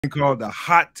called the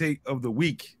hot take of the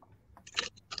week.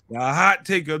 The hot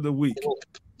take of the week.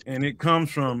 And it comes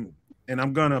from, and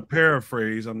I'm going to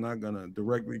paraphrase, I'm not going to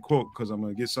directly quote because I'm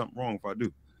going to get something wrong if I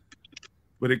do.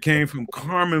 But it came from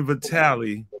Carmie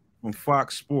V from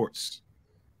Fox Sports.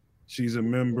 She's a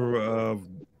member of,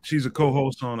 she's a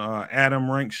co-host on Adam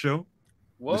Rank Show.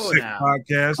 Whoa, the Sick now.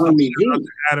 podcast.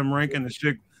 Adam Rank and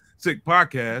the Sick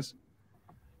podcast.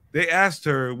 They asked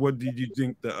her, what did you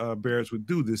think the Bears would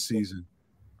do this season?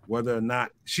 Whether or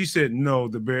not, she said no,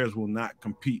 the Bears will not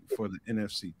compete for the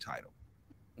NFC title.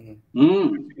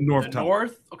 North title.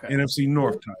 North? Okay. NFC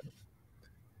North title.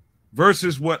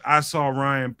 Versus what I saw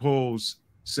Ryan Poles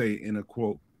say in a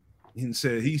quote. He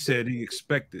said he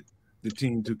expected the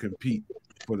team to compete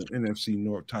for the NFC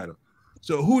North title.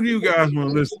 So who do you guys want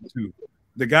to listen to?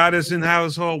 The guy that's in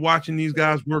Hallis Hall watching these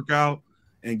guys work out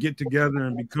and get together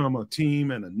and become a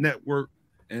team and a network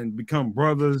and become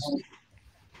brothers?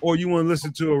 Or you want to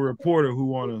listen to a reporter who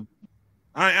want to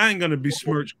 – I ain't going to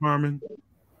besmirch Carmen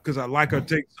because I like her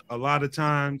takes a lot of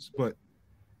times, but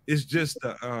it's just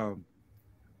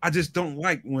I just don't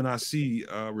like when I see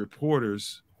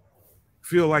reporters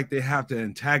feel like they have to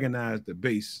antagonize the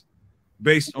base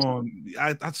based on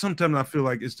 – sometimes I feel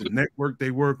like it's the network they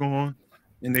work on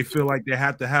and they feel like they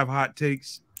have to have hot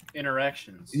takes.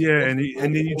 Interactions. Yeah, and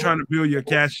then you're trying to build your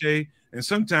cachet. And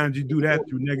sometimes you do that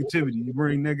through negativity. You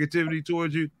bring negativity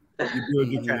towards you, you build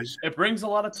your cachet. It brings a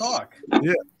lot of talk.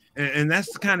 Yeah, and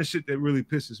that's the kind of shit that really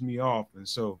pisses me off. And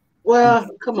so, well,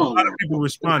 come on. A lot of people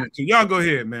responded to y'all. Go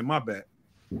ahead, man. My bad.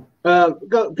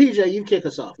 Go, PJ. You kick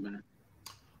us off, man.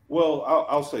 Well,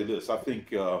 I'll say this. I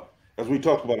think as we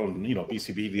talked about on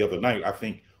BCB the other night, I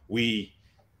think we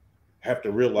have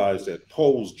to realize that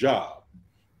Pole's job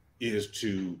is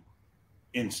to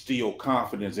instill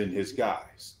confidence in his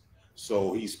guys.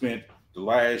 So he spent the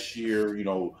last year,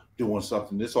 doing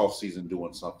something, this offseason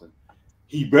doing something.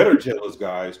 He better tell his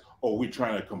guys, we're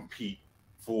trying to compete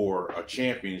for a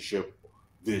championship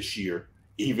this year.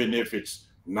 Even if it's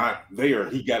not there,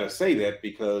 he got to say that,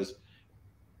 because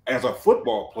as a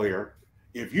football player,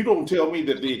 if you don't tell me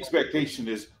that the expectation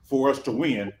is for us to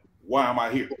win, why am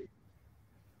I here?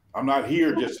 I'm not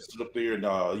here just to sit up there and,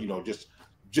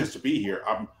 just to be here.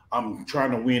 I'm trying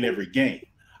to win every game.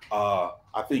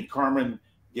 I think Carmen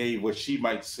gave what she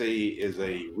might say is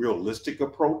a realistic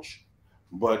approach,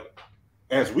 but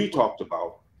as we talked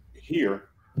about here,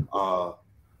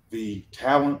 the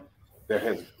talent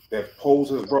that Poles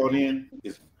has brought in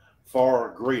is far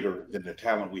greater than the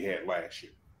talent we had last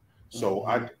year. So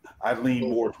I lean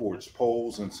more towards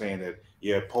Poles and saying that,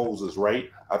 yeah, Poles is right.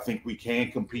 I think we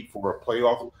can compete for a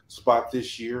playoff spot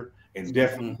this year, and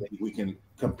definitely we can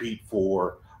compete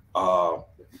for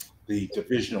the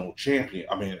divisional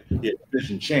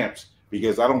division champs,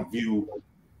 because I don't view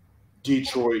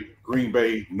Detroit, Green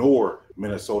Bay, nor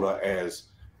Minnesota as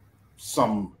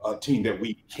some team that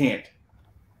we can't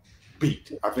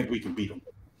beat. I think we can beat them.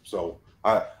 So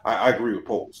I agree with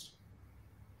Poles.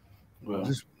 Well,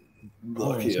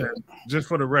 just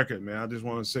for the record, man, I just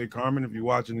want to say, Carmen, if you're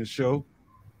watching this show,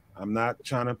 I'm not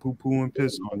trying to poo-poo and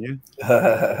piss on you.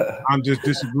 I'm just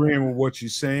disagreeing with what you're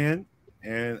saying,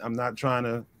 and I'm not trying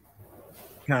to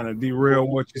kind of derail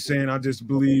what you're saying. I just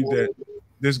believe that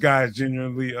this guy is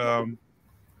genuinely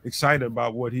excited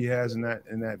about what he has in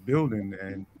that building,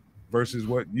 and versus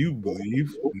what you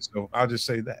believe. And so I'll just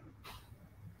say that.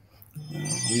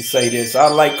 You say this. I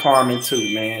like Carmen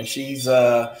too, man. She's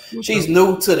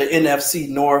new to the NFC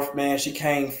North, man. She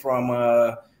came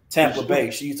from Tampa Bay.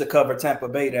 She used to cover Tampa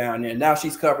Bay down there. Now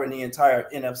she's covering the entire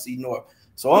NFC North.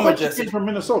 So I'm just from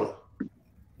Minnesota.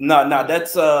 No,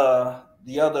 that's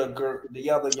the other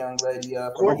young lady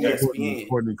from ESPN.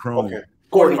 Courtney Cronin. Okay.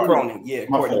 Courtney Cronin. Yeah,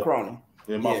 Courtney Cronin.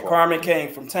 Yeah, Carmen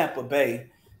came from Tampa Bay,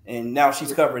 and now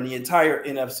she's covering the entire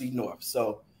NFC North.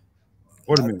 So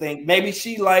I think maybe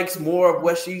she likes more of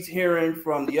what she's hearing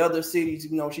from the other cities.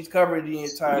 She's covering the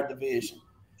entire division.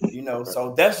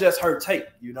 So that's just her take.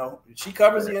 She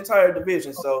covers the entire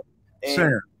division. So,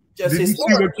 Sam, did you see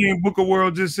what King Booker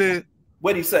World just said?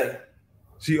 What did he say?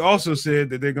 She also said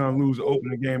that they're gonna lose the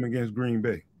opening game against Green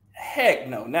Bay. Heck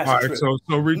no, not all right.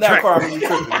 So retract. Now, Carmen, you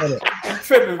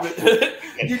tripping.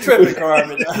 You tripping,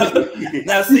 Carmen.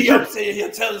 Now, see, I'm saying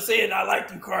here saying I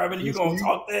like you, Carmen. You gonna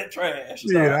talk that trash?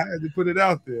 Yeah, I had to put it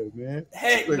out there, man.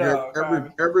 Heck no,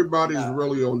 everybody's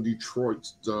really on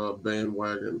Detroit's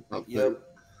bandwagon, I think.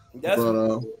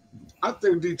 But I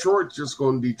think Detroit's just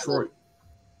going Detroit.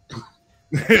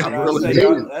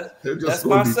 That's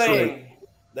my saying.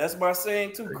 That's my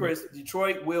saying too, Chris.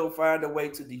 Detroit will find a way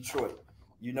to Detroit.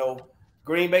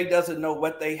 Green Bay doesn't know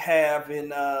what they have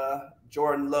in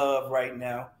Jordan Love right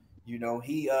now.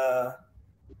 He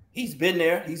he's been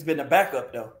there. He's been a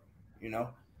backup though, you know.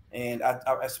 And I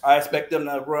expect them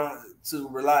to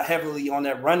rely heavily on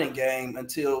that running game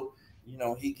until, you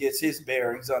know, he gets his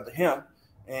bearings under him.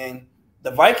 And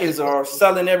the Vikings are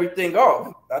selling everything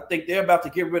off. I think they're about to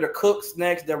get rid of Cooks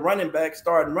next. They're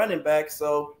starting running back.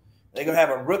 So they're gonna have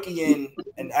a rookie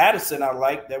in Addison. I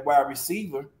like that wide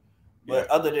receiver. But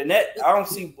other than that, I don't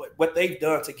see what they've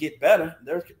done to get better.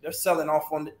 They're selling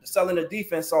the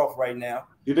defense off right now.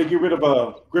 Did they get rid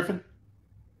of Griffin?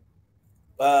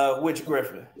 Which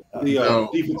Griffin? The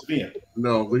defensive end.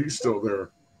 No, but he's still there.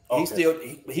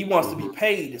 He wants to be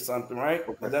paid or something, right?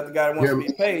 Is that the guy that wants to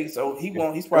be paid? So he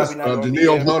won't. He's probably not.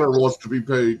 Daniil Hunter wants to be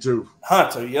paid too.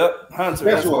 Hunter, yep, Hunter.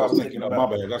 That's what I was thinking about.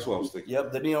 My bad. That's what I was thinking.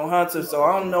 Yep, Daniil Hunter. So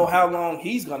I don't know how long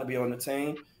he's going to be on the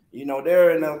team. You know,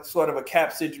 they're in a sort of a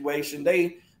cap situation.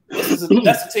 That's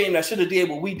a team that should have did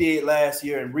what we did last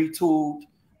year and retooled,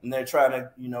 and they're trying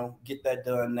to, you know, get that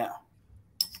done now.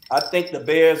 I think the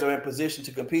Bears are in position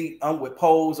to compete. I'm with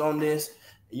Poles on this.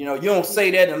 You know, you don't say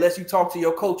that unless you talk to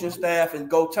your coaching staff and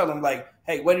go tell them, like,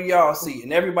 hey, what do y'all see?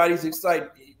 And everybody's excited.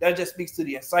 That just speaks to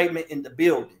the excitement in the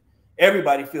building.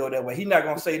 Everybody feel that way. He's not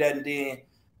going to say that and then,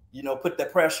 you know, put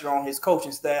that pressure on his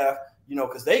coaching staff, you know,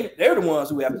 because they're the ones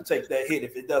who have to take that hit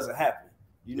if it doesn't happen,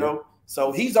 you know.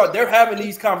 So they're having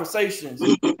these conversations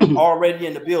already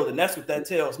in the building. That's what that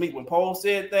tells me. When Paul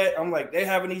said that, I'm like, they're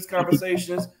having these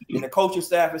conversations, and the coaching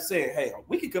staff is saying, hey,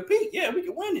 we can compete. Yeah, we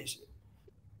can win this shit.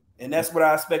 And that's what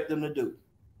I expect them to do.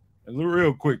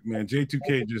 Real quick, man,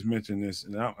 J2K just mentioned this,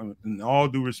 and in all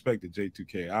due respect to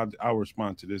J2K, I'll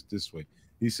respond to this way.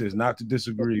 He says not to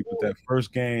disagree, but that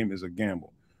first game is a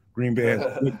gamble. Green Bay has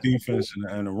a good defense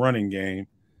and a running game.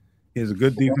 He has a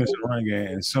good defense and running game,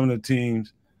 and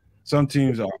some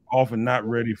teams are often not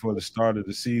ready for the start of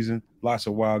the season. Lots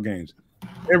of wild games.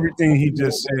 Everything he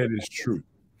just said is true.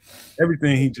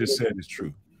 Everything he just said is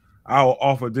true. I will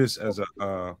offer this as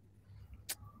a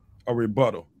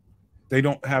rebuttal. They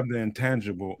don't have the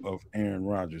intangible of Aaron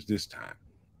Rodgers this time.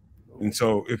 And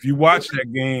so if you watch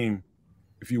that game,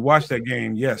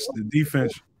 yes, the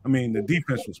defense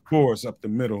was porous up the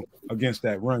middle against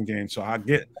that run game. So I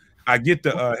get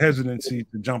the hesitancy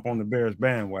to jump on the Bears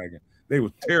bandwagon. They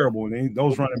were terrible, and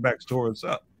those running backs tore us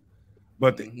up.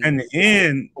 But in the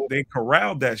end, they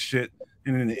corralled that shit,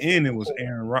 and in the end, it was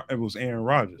Aaron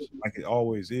Rodgers, like it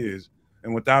always is.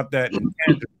 And without that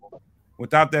intangible,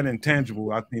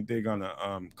 I think they're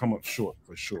gonna come up short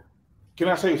for sure. Can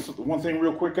I say one thing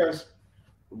real quick, guys?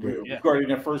 Regarding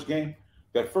that first game,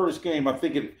 I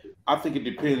think it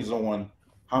depends on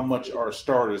how much our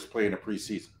starters play in the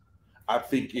preseason. I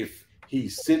think if he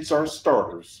sits our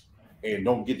starters and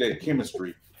don't get that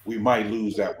chemistry, we might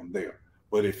lose that one there.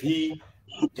 But if he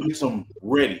gets them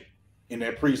ready in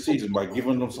that preseason by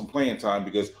giving them some playing time,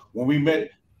 because when we met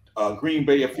Green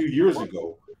Bay a few years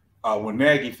ago, when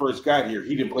Nagy first got here,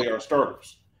 he didn't play our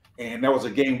starters. And that was a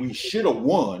game we should have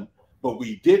won, but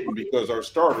we didn't because our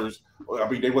starters,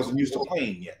 they wasn't used to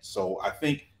playing yet. So I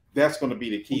think that's going to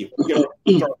be the key. If we get our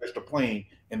starters to playing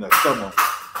in the summer,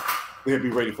 they'll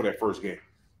be ready for that first game.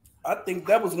 I think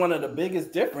that was one of the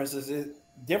biggest differences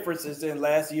in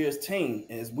last year's team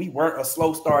is we weren't a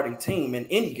slow starting team in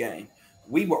any game.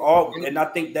 We were all, and I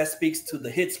think that speaks to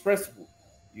the hits principle.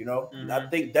 You know, I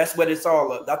think that's what it's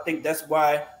all of. I think that's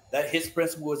why that hits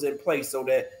principle was in place, so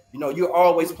that, you know, you're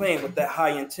always playing with that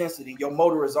high intensity. Your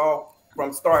motor is all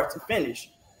from start to finish.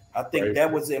 I think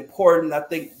that was important. I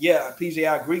think, PJ,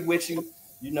 I agree with you.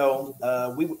 You know,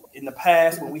 we in the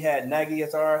past when we had Nagy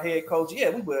as our head coach,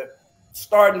 we were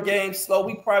starting games slow.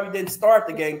 We probably didn't start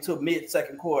the game till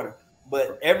mid-second quarter,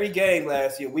 but every game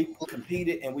last year we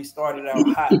competed and we started out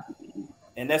hot,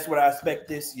 and that's what I expect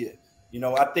this year. You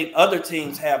know, I think other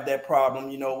teams have that problem,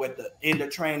 you know, with the end of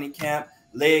training camp,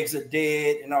 legs are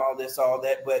dead and all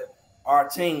that, but our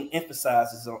team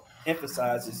emphasizes,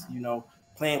 you know,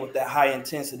 playing with that high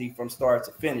intensity from start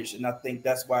to finish, and I think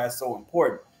that's why it's so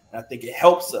important. And I think it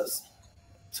helps us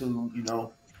to, you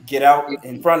know, get out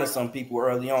in front of some people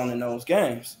early on in those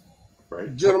games.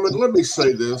 Right. Gentlemen, let me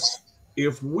say this.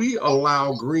 If we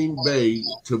allow Green Bay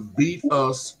to beat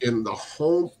us in the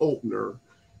home opener,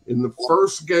 in the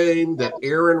first game that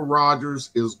Aaron Rodgers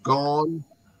is gone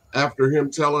after him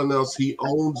telling us he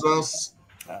owns us,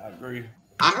 I agree.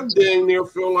 I dang near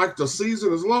feel like the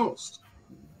season is lost.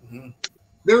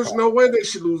 There's no way they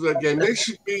should lose that game. They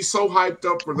should be so hyped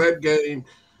up for that game.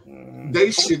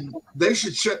 They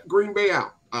should shut Green Bay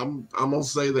out. I'm gonna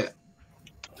say that.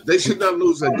 They should not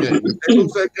lose that game. If they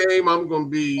lose that game,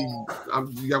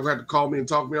 y'all have to call me and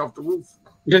talk me off the roof.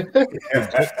 To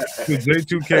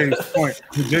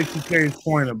J2K's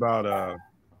point about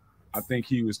I think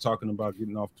he was talking about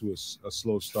getting off to a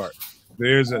slow start.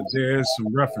 There's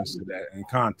some reference to that in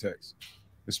context,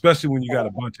 especially when you got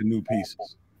a bunch of new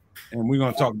pieces. And we're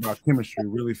gonna talk about chemistry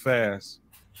really fast.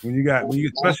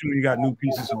 Especially when you got new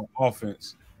pieces on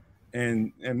offense,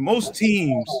 and most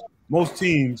teams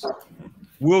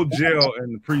will gel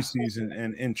in the preseason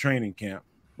and in training camp,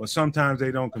 but sometimes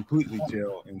they don't completely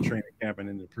gel in training camp and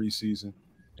in the preseason,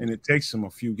 and it takes them a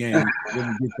few games to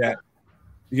really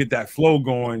get that flow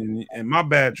going. And my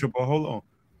bad, Triple. Hold on,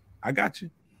 I got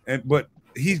you. But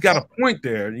he's got a point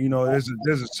there. You know, there's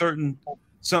a certain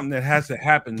something that has to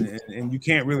happen, and you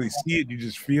can't really see it; you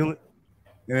just feel it.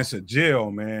 And it's a gel,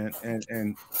 man.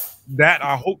 And that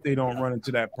I hope they don't run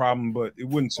into that problem, but it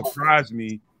wouldn't surprise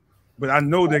me. But I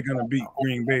know they're gonna beat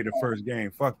Green Bay the first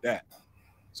game. Fuck that.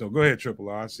 So go ahead, Triple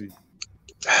R. I see.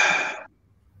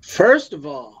 First of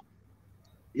all,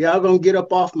 y'all gonna get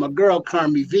up off my girl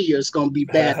Carmie V. It's gonna be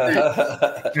bad.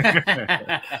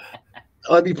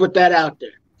 Let me put that out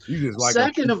there.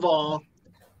 Second of all,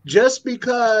 just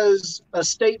because a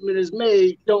statement is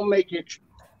made, don't make it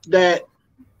that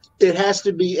it has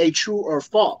to be a true or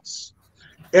false.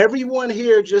 Everyone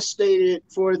here just stated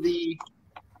for the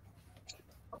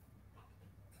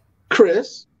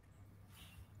Chris,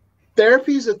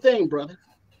 therapy's a thing, brother.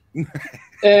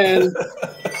 and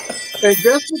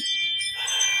just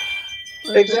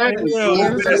exactly.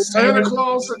 Santa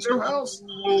Claus at your house.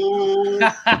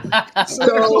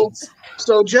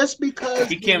 So just because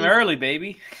he came early,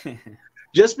 baby.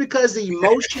 Just because the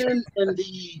emotion and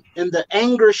the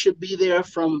anger should be there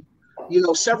from,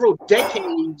 several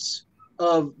decades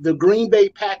of the Green Bay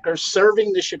Packers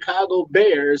serving the Chicago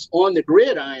Bears on the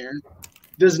gridiron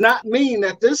does not mean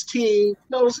that this team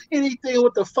knows anything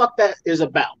what the fuck that is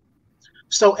about.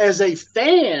 So as a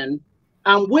fan,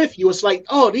 I'm with you. It's like,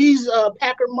 oh, these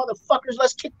Packer motherfuckers,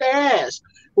 let's kick their ass.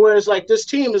 Whereas like this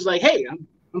team is like, hey,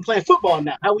 I'm playing football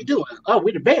now. How we doing? Oh,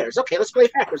 we the Bears. Okay, let's play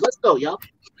Packers. Let's go, y'all.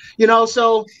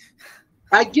 So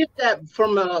I get that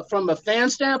from a fan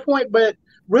standpoint, but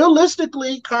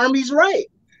realistically, Carmie's right.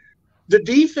 The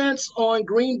defense on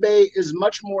Green Bay is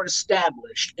much more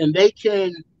established, and they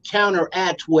can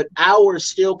counteract what our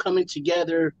still coming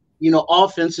together,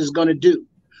 offense is going to do.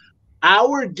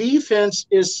 Our defense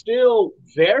is still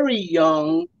very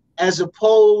young as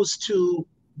opposed to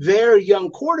their young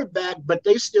quarterback, but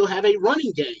they still have a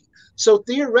running game. So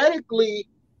theoretically,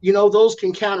 those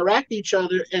can counteract each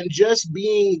other, and just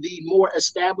being the more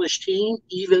established team,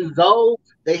 even though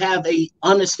they have a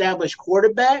unestablished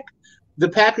quarterback, the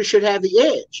Packers should have the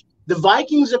edge. The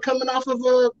Vikings are coming off of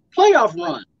a playoff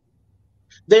run.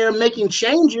 They're making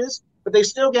changes, but they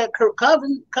still got Kirk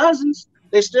Cousins.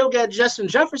 They still got Justin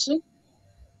Jefferson.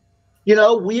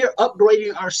 We're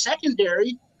upgrading our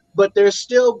secondary, but they're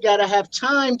still got to have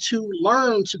time to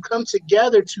learn to come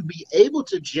together to be able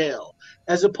to gel,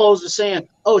 as opposed to saying,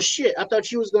 oh, shit, I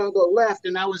thought you was going to go left,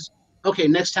 and I was, okay,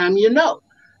 next time and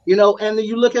then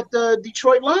you look at the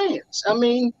Detroit Lions. I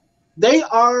mean, they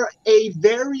are a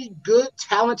very good,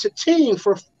 talented team.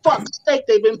 For fuck's sake,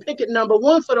 they've been picking number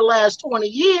one for the last 20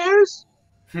 years.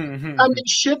 I mean,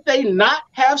 should they not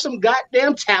have some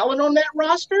goddamn talent on that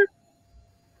roster?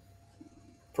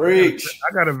 Preach.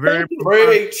 I got a very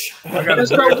preach. And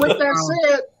so with that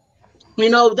said,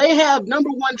 they have number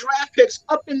one draft picks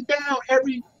up and down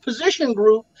every position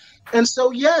group. And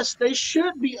so, yes, they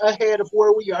should be ahead of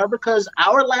where we are, because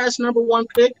our last number one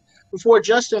pick before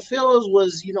Justin Fields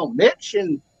was, Mitch,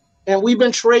 and we've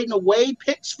been trading away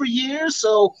picks for years.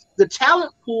 So the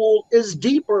talent pool is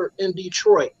deeper in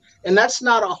Detroit. And that's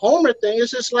not a homer thing.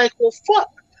 It's just like, well, fuck.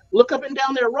 Look up and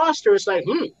down their roster. It's like,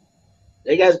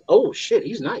 they guys, oh, shit,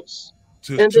 he's nice.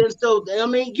 And then so, I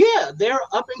mean, yeah, they're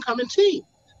up and coming team.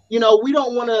 We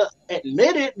don't want to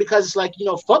admit it because it's like,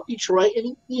 fuck Detroit.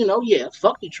 And, yeah,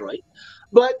 fuck Detroit.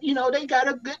 But, they got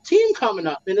a good team coming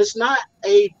up. And it's not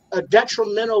a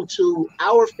detrimental to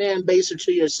our fan base or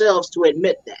to yourselves to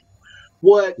admit that.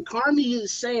 What Carmie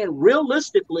is saying,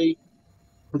 realistically,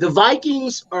 the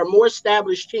Vikings are a more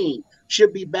established team,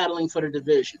 should be battling for the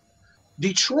division.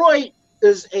 Detroit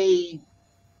is a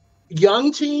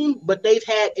young team, but they've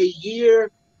had a year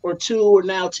or two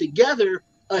now together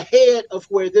ahead of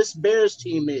where this Bears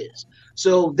team is.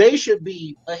 So they should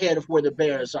be ahead of where the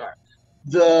Bears are.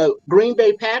 The Green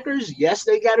Bay Packers, yes,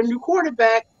 they got a new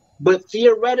quarterback, but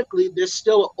theoretically, they're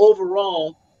still an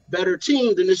overall better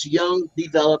team than this young,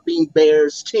 developing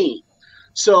Bears team.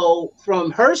 So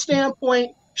from her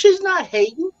standpoint, she's not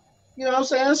hating. You know what I'm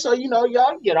saying? So,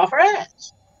 y'all get off her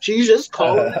ass. She's just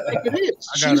calling it like it is.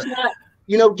 She's not,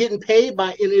 getting paid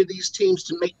by any of these teams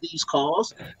to make these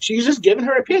calls. She's just giving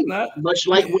her opinion, much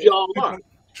like we all are.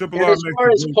 Triple And R as makes far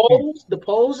a as great point. the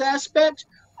polls aspect,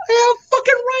 hell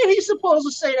fucking right he's supposed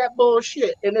to say that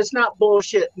bullshit. And it's not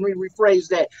bullshit. Let me rephrase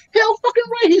that. Hell fucking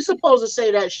right he's supposed to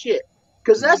say that shit.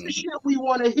 Because that's the shit we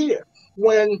want to hear.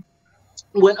 When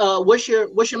what's your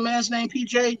man's name,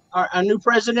 PJ? Our new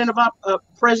president of our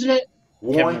president?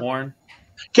 Kevin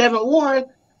Warren.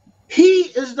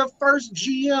 He is the first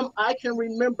GM I can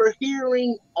remember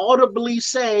hearing audibly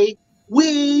say,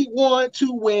 we want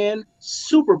to win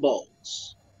Super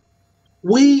Bowls.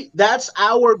 That's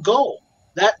our goal.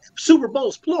 That Super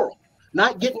Bowls, plural,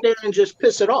 not get there and just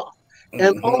piss it off.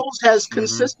 And Pauls has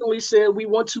consistently said we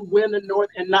want to win the North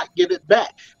and not give it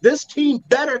back. This team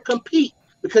better compete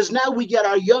because now we get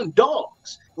our young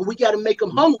dogs and we got to make them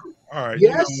hungry. All right.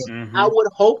 Yes, I would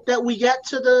hope that we get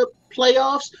to the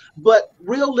playoffs, but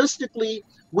realistically,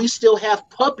 we still have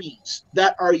puppies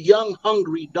that are young,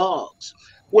 hungry dogs.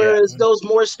 Whereas those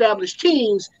more established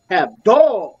teams have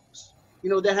dogs,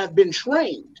 that have been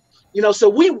trained. So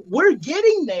we're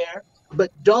getting there,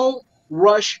 but don't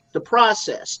rush the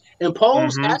process. And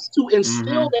Pauls has to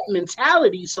instill that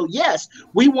mentality. So yes,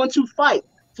 we want to fight.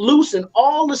 Flus and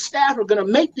all the staff are going to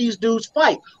make these dudes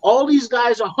fight. All these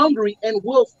guys are hungry and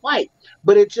will fight,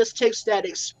 but it just takes that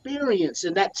experience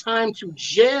and that time to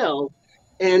gel.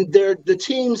 And the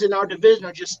teams in our division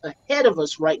are just ahead of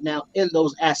us right now in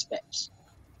those aspects.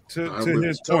 To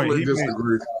his point,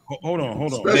 disagree. Hold on. My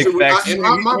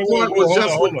point was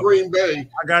just with Green Bay.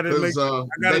 I got to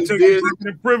take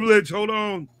executive privilege. Hold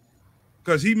on,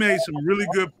 because he made some really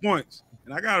good points,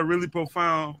 and I got a really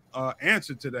profound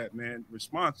answer to that, man.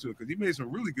 Response to it, because he made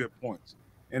some really good points,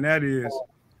 and that is,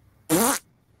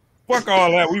 fuck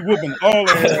all that. We whooping all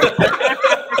their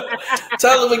ass.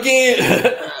 Tell him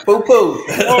again. Poo.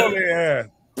 All their ass.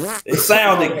 It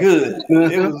sounded good.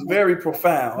 It was very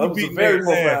profound. It was a very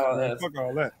profound answer. Fuck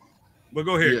all that. But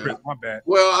go ahead, Chris. My bad.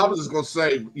 Well, I was just gonna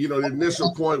say, the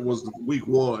initial point was week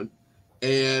 1,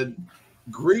 and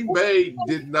Green Bay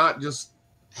did not just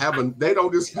they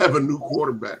don't just have a new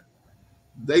quarterback.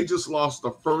 They just lost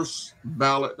the first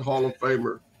ballot Hall of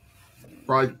Famer,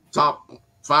 probably top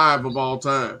 5 of all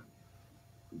time.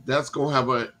 That's gonna have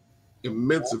an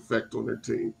immense effect on their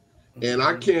team. And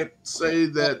I can't say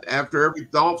that after every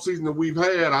offseason that we've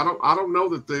had, I don't know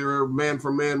that they're man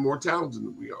for man more talented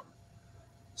than we are.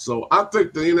 So I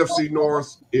think the NFC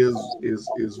North is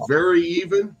very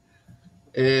even,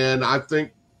 and I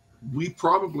think we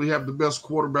probably have the best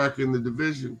quarterback in the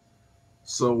division.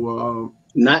 So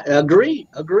not agree.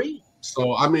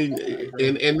 So I mean,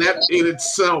 and that in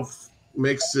itself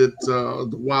makes it the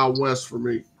Wild West for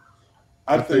me.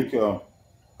 I think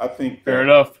fair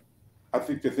enough. I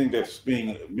think the thing that's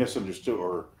being misunderstood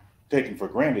or taken for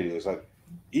granted is that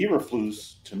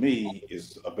Eberflus, to me,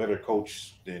 is a better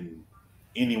coach than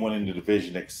anyone in the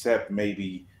division except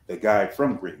maybe the guy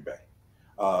from Green Bay.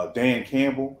 Dan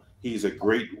Campbell, he's a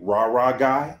great rah-rah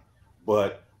guy,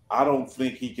 but I don't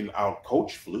think he can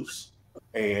out-coach Flus.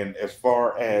 And as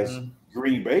far as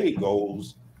Green Bay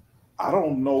goes, I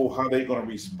don't know how they're going to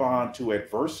respond to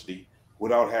adversity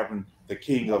without having the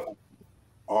king of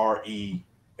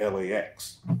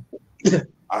RELAX.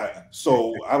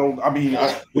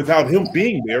 Without him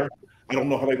being there, I don't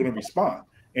know how they're going to respond.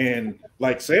 And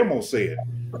like Samo said,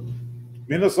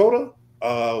 Minnesota,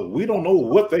 we don't know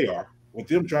what they are. With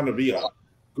them trying to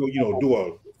do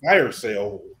a fire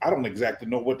sale, I don't exactly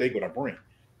know what they're going to bring.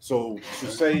 So to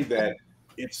say that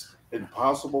it's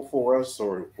impossible for us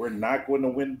or we're not going to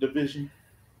win the division,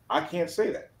 I can't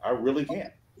say that. I really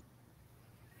can't.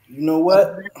 You know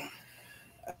what?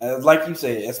 Like you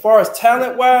said, as far as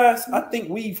talent-wise, I think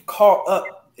we've caught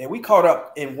up, and we caught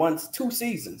up in 2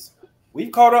 seasons.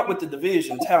 We've caught up with the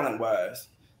division talent-wise.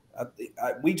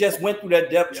 We just went through that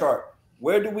depth chart.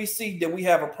 Where do we see that we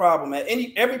have a problem at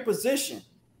every position?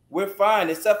 We're fine,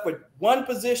 except for one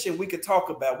position we could talk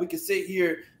about. We could sit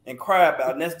here and cry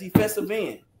about, and that's defensive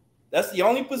end. That's the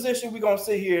only position we're gonna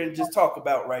sit here and just talk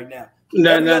about right now.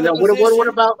 No. What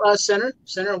about center?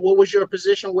 Center. What was your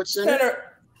position with center?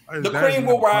 The cream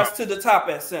will rise to the top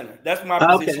at center. That's my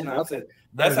position. Okay.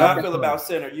 That's how I feel about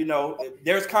center.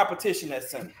 There's competition at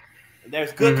center.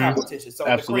 There's good competition. So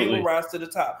the cream will rise to the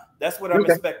top. That's what I'm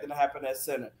expecting to happen at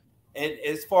center. And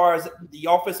as far as the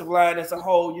offensive line as a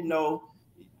whole,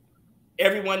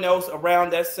 everyone else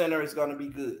around that center is going to be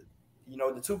good.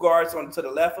 The 2 guards to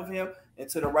the left of him and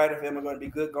to the right of him are going to be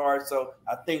good guards. So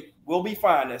I think we'll be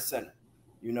fine at center.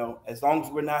 As long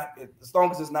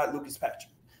as it's not Lucas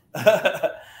Patrick.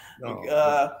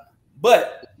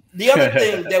 But the other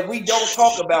thing that we don't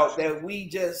talk about that we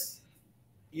just,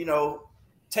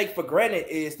 take for granted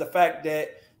is the fact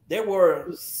that there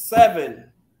were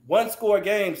 7 one-score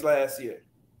games last year.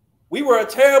 We were a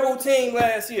terrible team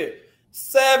last year.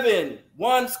 7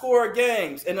 one-score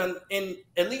games, and in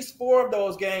at least 4 of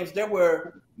those games, there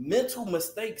were mental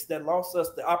mistakes that lost us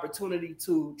the opportunity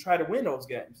to try to win those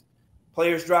games.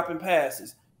 Players dropping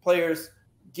passes, players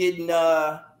getting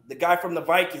the guy from the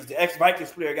Vikings, the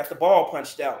ex-Vikings player, got the ball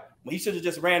punched out. Well, he should have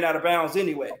just ran out of bounds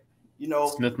anyway. You know,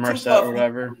 Smith-Marsette or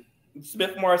whatever.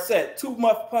 Smith-Marsette, 2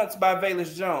 muff punts by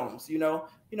Velus Jones. You know,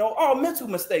 all mental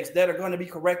mistakes that are going to be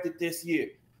corrected this year.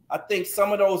 I think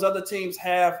some of those other teams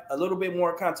have a little bit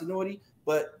more continuity,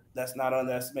 but let's not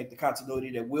underestimate the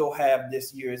continuity that we'll have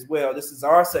this year as well. This is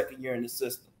our second year in this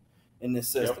system.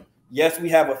 Yep. Yes, we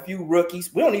have a few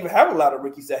rookies. We don't even have a lot of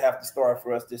rookies that have to start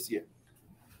for us this year.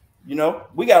 You know,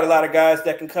 we got a lot of guys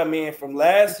that can come in from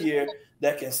last year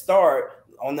that can start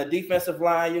on the defensive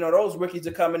line. You know, those rookies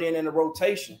are coming in the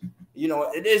rotation. You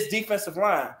know, it is defensive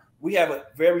line. We have a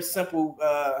very simple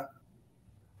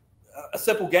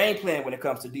game plan when it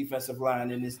comes to defensive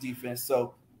line in this defense.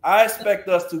 So I expect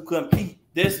us to compete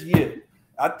this year.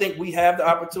 I think we have the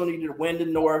opportunity to win the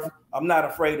North. I'm not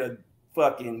afraid of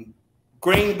fucking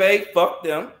Green Bay. Fuck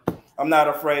them. I'm not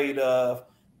afraid of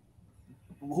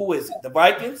who is it? The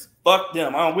Vikings? Fuck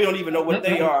them. We don't even know what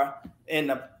they are.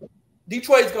 And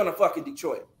Detroit's gonna fucking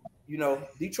Detroit. You know,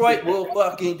 Detroit will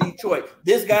fucking Detroit.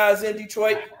 This guy's in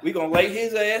Detroit. We're gonna lay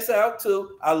his ass out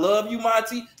too. I love you,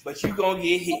 Monty, but you gonna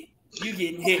get hit. You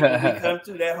getting hit when we come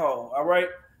through that hole. All right.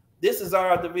 This is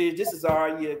our division. This is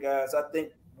our year, guys. I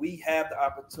think we have the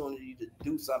opportunity to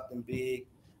do something big.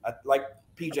 Like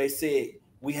PJ said,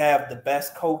 we have the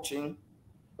best coaching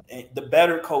and the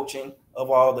better coaching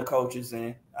of all the coaches.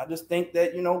 And I just think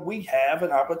that, you know, we have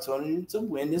an opportunity to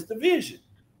win this division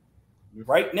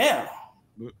right now.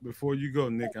 Before you go,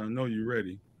 Nick, I know you're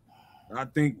ready. I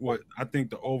think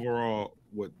the overall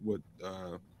what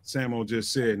Samo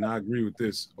just said, and I agree with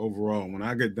this overall. When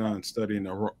I get done studying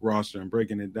the roster and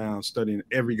breaking it down, studying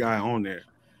every guy on there,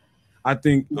 I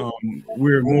think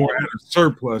we're more at a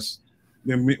surplus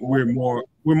than we're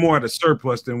more at a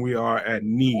surplus than we are at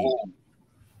need,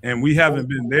 and we haven't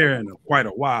been there in quite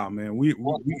a while, man. We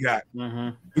got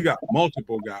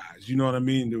multiple guys. You know what I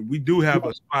mean? We do have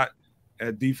a spot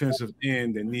at defensive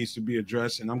end that needs to be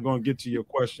addressed, and I'm going to get to your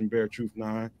question, Bear Truth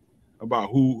 9, about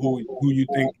who you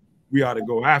think we ought to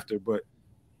go after. But,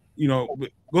 you know,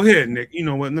 go ahead, Nick. You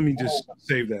know what? Let me just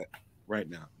save that right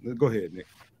now. Go ahead, Nick.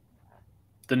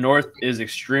 The North is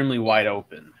extremely wide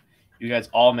open. You guys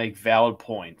all make valid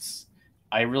points.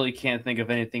 I really can't think of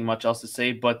anything much else to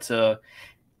say, but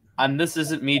and this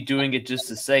isn't me doing it just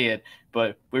to say it,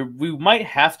 but we might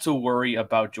have to worry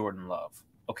about Jordan Love.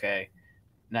 Okay.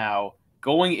 Now,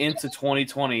 going into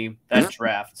 2020, that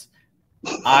draft,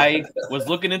 I was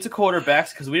looking into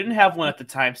quarterbacks because we didn't have one at the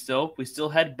time still. We still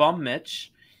had Bum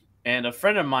Mitch, and a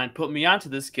friend of mine put me onto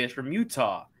this kid from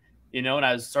Utah, you know, and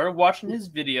I started watching his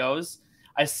videos.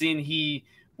 I seen he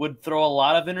would throw a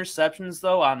lot of interceptions,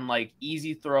 though, on, like,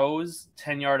 easy throws,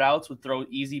 10-yard outs, would throw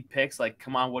easy picks, like,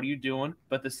 come on, what are you doing?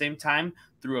 But at the same time,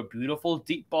 threw a beautiful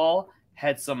deep ball,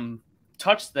 had some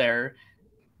touch there,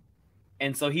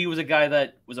 and so he was a guy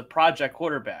that was a project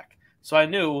quarterback. So I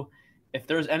knew if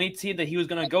there was any team that he was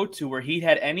going to go to where he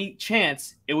had any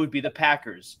chance, it would be the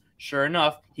Packers. Sure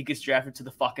enough, he gets drafted to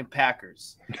the fucking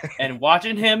Packers. And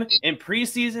watching him in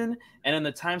preseason and in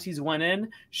the times he's went in,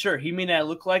 sure, he may not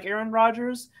look like Aaron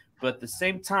Rodgers, but at the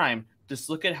same time, just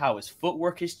look at how his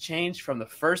footwork has changed from the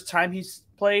first time he's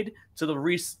played to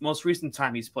the most recent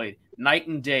time he's played. Night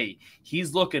and day.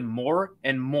 He's looking more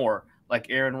and more like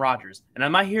Aaron Rodgers. And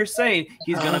I'm not here saying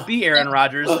he's going to be Aaron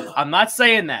Rodgers. I'm not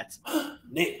saying that.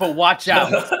 But watch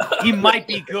out. He might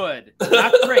be good.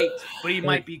 Not great, but he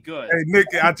might be good. Hey, Nick,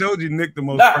 I told you, Nick, the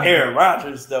most not Aaron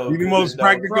Rodgers, though. He's the most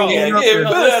practical.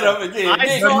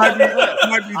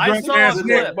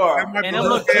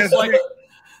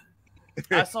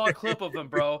 I saw a clip of him,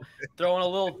 bro, throwing a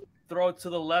little throw to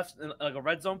the left in like a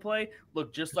red zone play,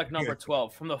 looked just like number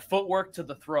 12. From the footwork to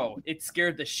the throw, it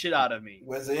scared the shit out of me.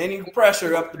 Was there any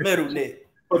pressure up the middle, Nick?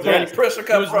 Was there any pressure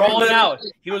coming from rolling out?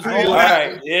 He was rolling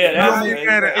out. Yeah, I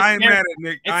ain't mad at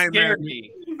Nick. It scared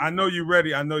me. I know you're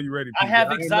ready. I know you're ready. I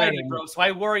have anxiety, bro, so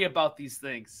I worry about these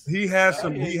things. He has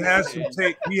some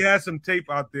tape. He has some tape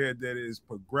out there that is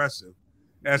progressive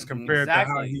as compared to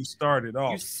how he started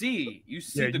off. You see you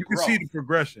the can see the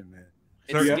progression, man.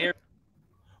 It's scary.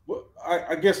 Well,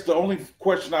 I guess the only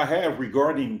question I have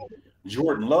regarding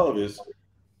Jordan Love is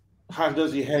how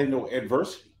does he handle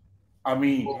adversity? I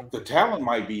mean, the talent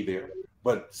might be there,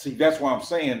 but see, that's why I'm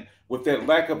saying with that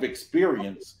lack of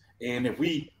experience, and if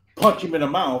we punch him in the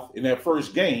mouth in that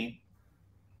first game,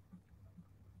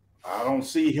 I don't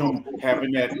see him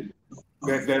having that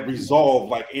that resolve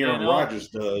like Aaron Rodgers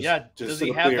does. Yeah, does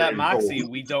he have that moxie?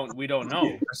 We don't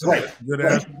know. That's right. Good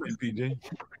ass point, PJ.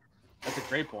 That's a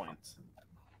great point.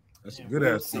 That's a good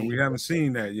ass point. We haven't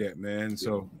seen that yet, man.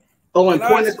 So. Oh, and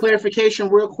point of clarification,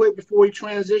 real quick, before we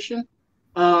transition.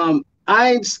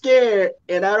 I'm scared,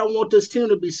 and I don't want this team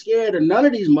to be scared of none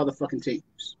of these motherfucking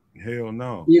teams. Hell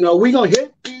no. You know, we're gonna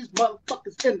hit these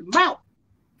motherfuckers in the mouth.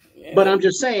 Yeah. But I'm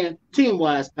just saying,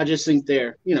 team-wise, I just think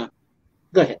they're,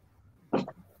 go ahead.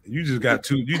 You just got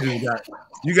two.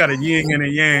 You got a yin and a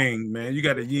yang, man. You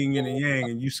got a yin and a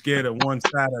yang, and you scared of one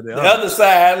side or the other. The other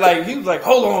side, like he was like,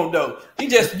 hold on though. He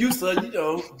just used to,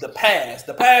 the past.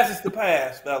 The past is the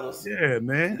past, fellas. Yeah,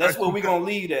 man. That's where we're gonna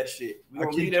leave that shit. We're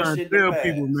gonna leave that shit. Tell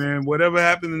people, man, whatever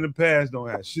happened in the past don't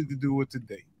have shit to do with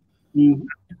today. Mm-hmm.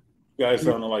 You guys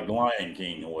sounding like Lion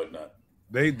King and whatnot.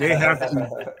 They have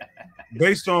to,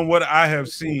 based on what I have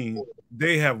seen,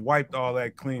 they have wiped all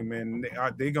that clean, man.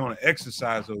 They're gonna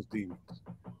exercise those demons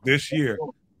this year.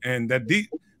 And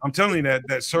I'm telling you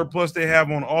that surplus they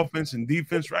have on offense and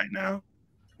defense right now,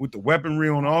 with the weaponry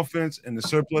on offense and the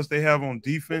surplus they have on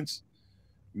defense,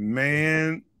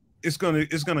 man, it's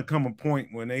gonna come a point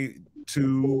when they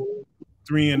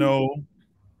 2-3-0,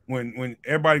 when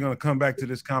everybody gonna come back to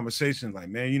this conversation like,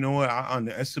 man, you know what? I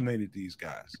underestimated these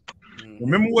guys.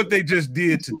 Remember what they just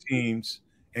did to teams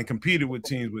and competed with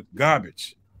teams with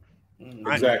garbage.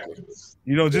 Exactly.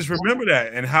 Just remember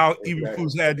that, and how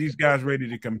Eberflus had these guys ready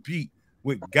to compete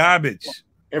with garbage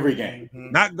every game.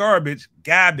 Not garbage,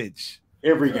 garbage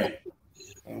every game.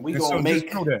 And we gonna make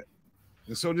just know that.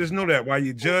 And so just know that while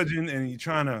you're judging and you're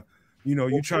trying to,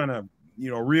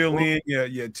 reel in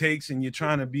your takes, and you're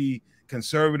trying to be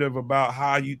conservative about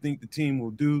how you think the team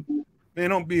will do, man,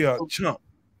 don't be a chump.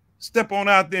 Step on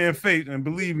out there in faith and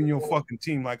believe in your fucking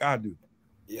team like I do.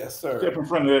 Yes, sir. Step in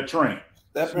front of that train.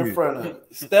 Step in front of it.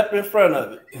 Step in front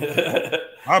of it.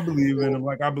 I believe in them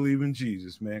like I believe in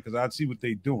Jesus, man, because I see what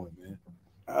they doing, man.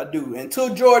 I do.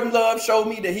 Until Jordan Love showed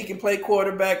me that he can play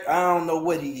quarterback, I don't know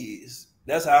what he is.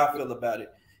 That's how I feel about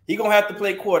it. He gonna have to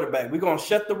play quarterback. We're gonna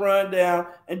shut the run down,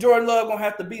 and Jordan Love gonna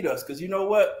have to beat us, because you know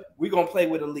what? We're gonna play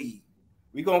with a lead.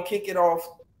 We're gonna kick it off.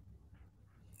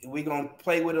 We're gonna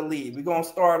play with a lead. We're gonna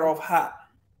start off hot.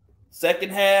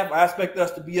 Second half, I expect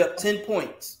us to be up 10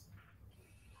 points.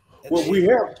 Well, we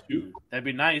have to. That'd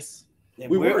be nice. If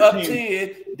we're up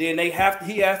 10, then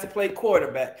he has to play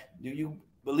quarterback. Do you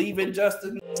believe in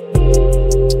Justin?